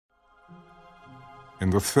In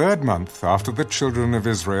the 3rd month after the children of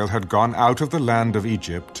Israel had gone out of the land of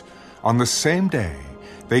Egypt, on the same day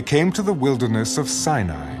they came to the wilderness of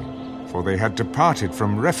Sinai, for they had departed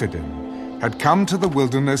from Rephidim, had come to the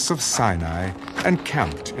wilderness of Sinai, and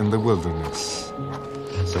camped in the wilderness.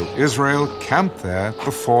 So Israel camped there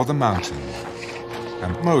before the mountain.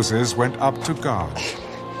 And Moses went up to God,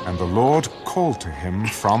 and the Lord called to him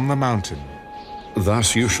from the mountain.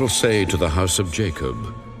 Thus you shall say to the house of Jacob,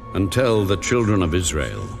 and tell the children of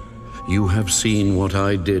Israel, you have seen what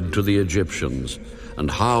I did to the Egyptians,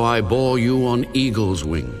 and how I bore you on eagle's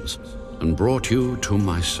wings, and brought you to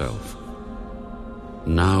myself.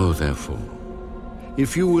 Now therefore,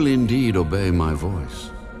 if you will indeed obey my voice,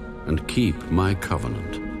 and keep my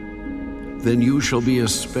covenant, then you shall be a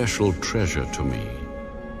special treasure to me,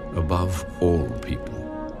 above all people.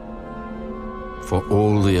 For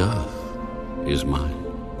all the earth is mine.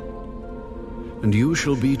 And you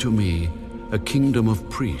shall be to me a kingdom of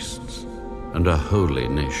priests and a holy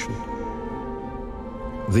nation.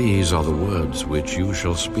 These are the words which you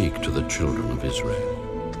shall speak to the children of Israel.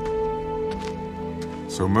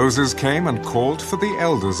 So Moses came and called for the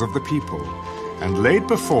elders of the people, and laid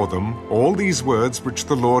before them all these words which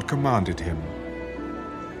the Lord commanded him.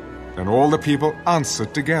 Then all the people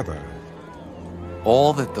answered together,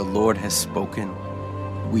 All that the Lord has spoken,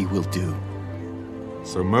 we will do.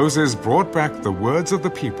 So Moses brought back the words of the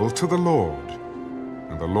people to the Lord.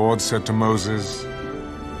 And the Lord said to Moses,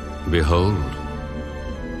 Behold,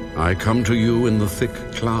 I come to you in the thick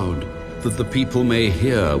cloud, that the people may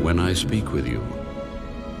hear when I speak with you,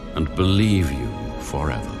 and believe you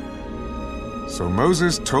forever. So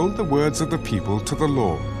Moses told the words of the people to the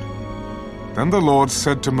Lord. Then the Lord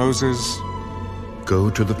said to Moses, Go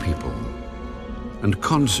to the people, and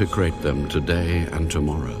consecrate them today and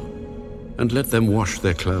tomorrow, and let them wash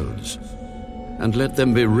their clothes, and let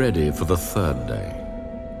them be ready for the 3rd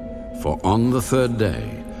day. For on the 3rd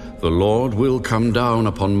day the Lord will come down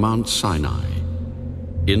upon Mount Sinai,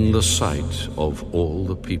 in the sight of all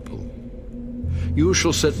the people. You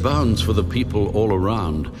shall set bounds for the people all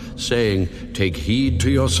around, saying, Take heed to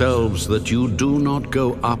yourselves that you do not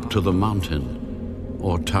go up to the mountain,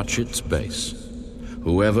 or touch its base.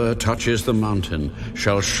 Whoever touches the mountain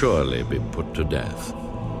shall surely be put to death.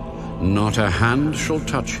 Not a hand shall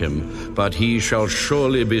touch him, but he shall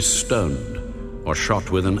surely be stoned, or shot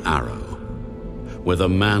with an arrow. Whether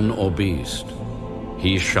man or beast,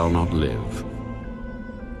 he shall not live.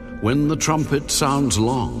 When the trumpet sounds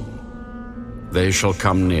long, they shall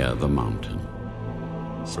come near the mountain.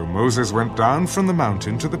 So Moses went down from the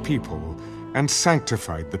mountain to the people, and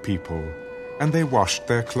sanctified the people, and they washed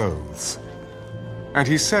their clothes. And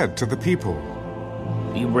he said to the people,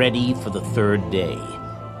 Be ready for the 3rd day.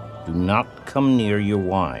 Do not come near your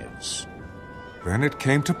wives. Then it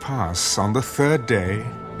came to pass on the 3rd day,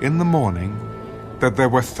 in the morning, that there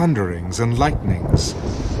were thunderings and lightnings,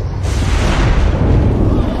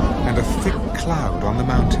 and a thick cloud on the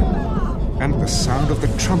mountain, and the sound of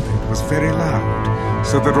the trumpet was very loud,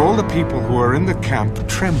 so that all the people who were in the camp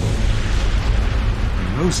trembled.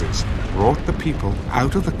 And Moses brought the people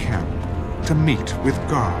out of the camp to meet with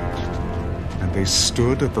God, and they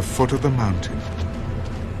stood at the foot of the mountain.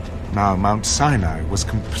 Now Mount Sinai was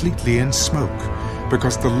completely in smoke,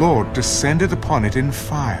 because the Lord descended upon it in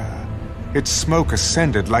fire. Its smoke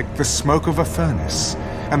ascended like the smoke of a furnace,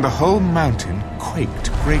 and the whole mountain quaked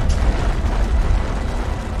greatly.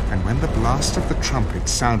 And when the blast of the trumpet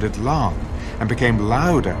sounded long, and became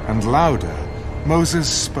louder and louder, Moses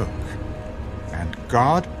spoke, and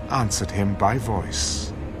God answered him by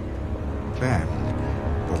voice. Then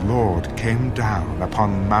the Lord came down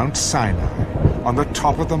upon Mount Sinai, on the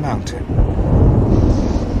top of the mountain.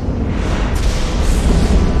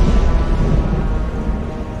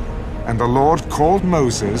 And the Lord called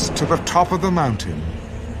Moses to the top of the mountain,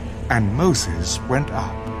 and Moses went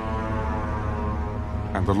up.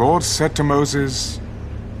 And the Lord said to Moses,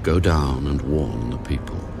 Go down and warn the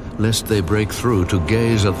people, lest they break through to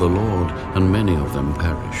gaze at the Lord, and many of them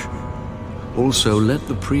perish. Also let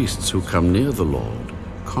the priests who come near the Lord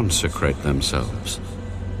consecrate themselves,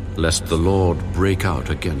 lest the Lord break out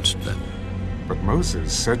against them. But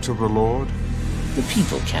Moses said to the Lord, The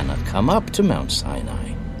people cannot come up to Mount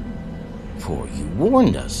Sinai, for you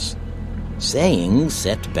warned us, saying,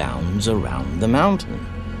 Set bounds around the mountain,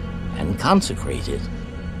 and consecrate it.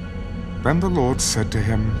 Then the Lord said to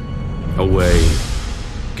him, Away,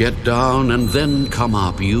 get down, and then come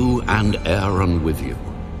up, you and Aaron with you.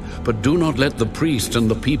 But do not let the priest and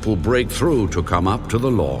the people break through to come up to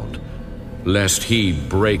the Lord, lest he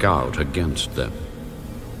break out against them.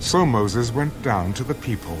 So Moses went down to the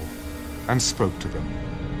people and spoke to them.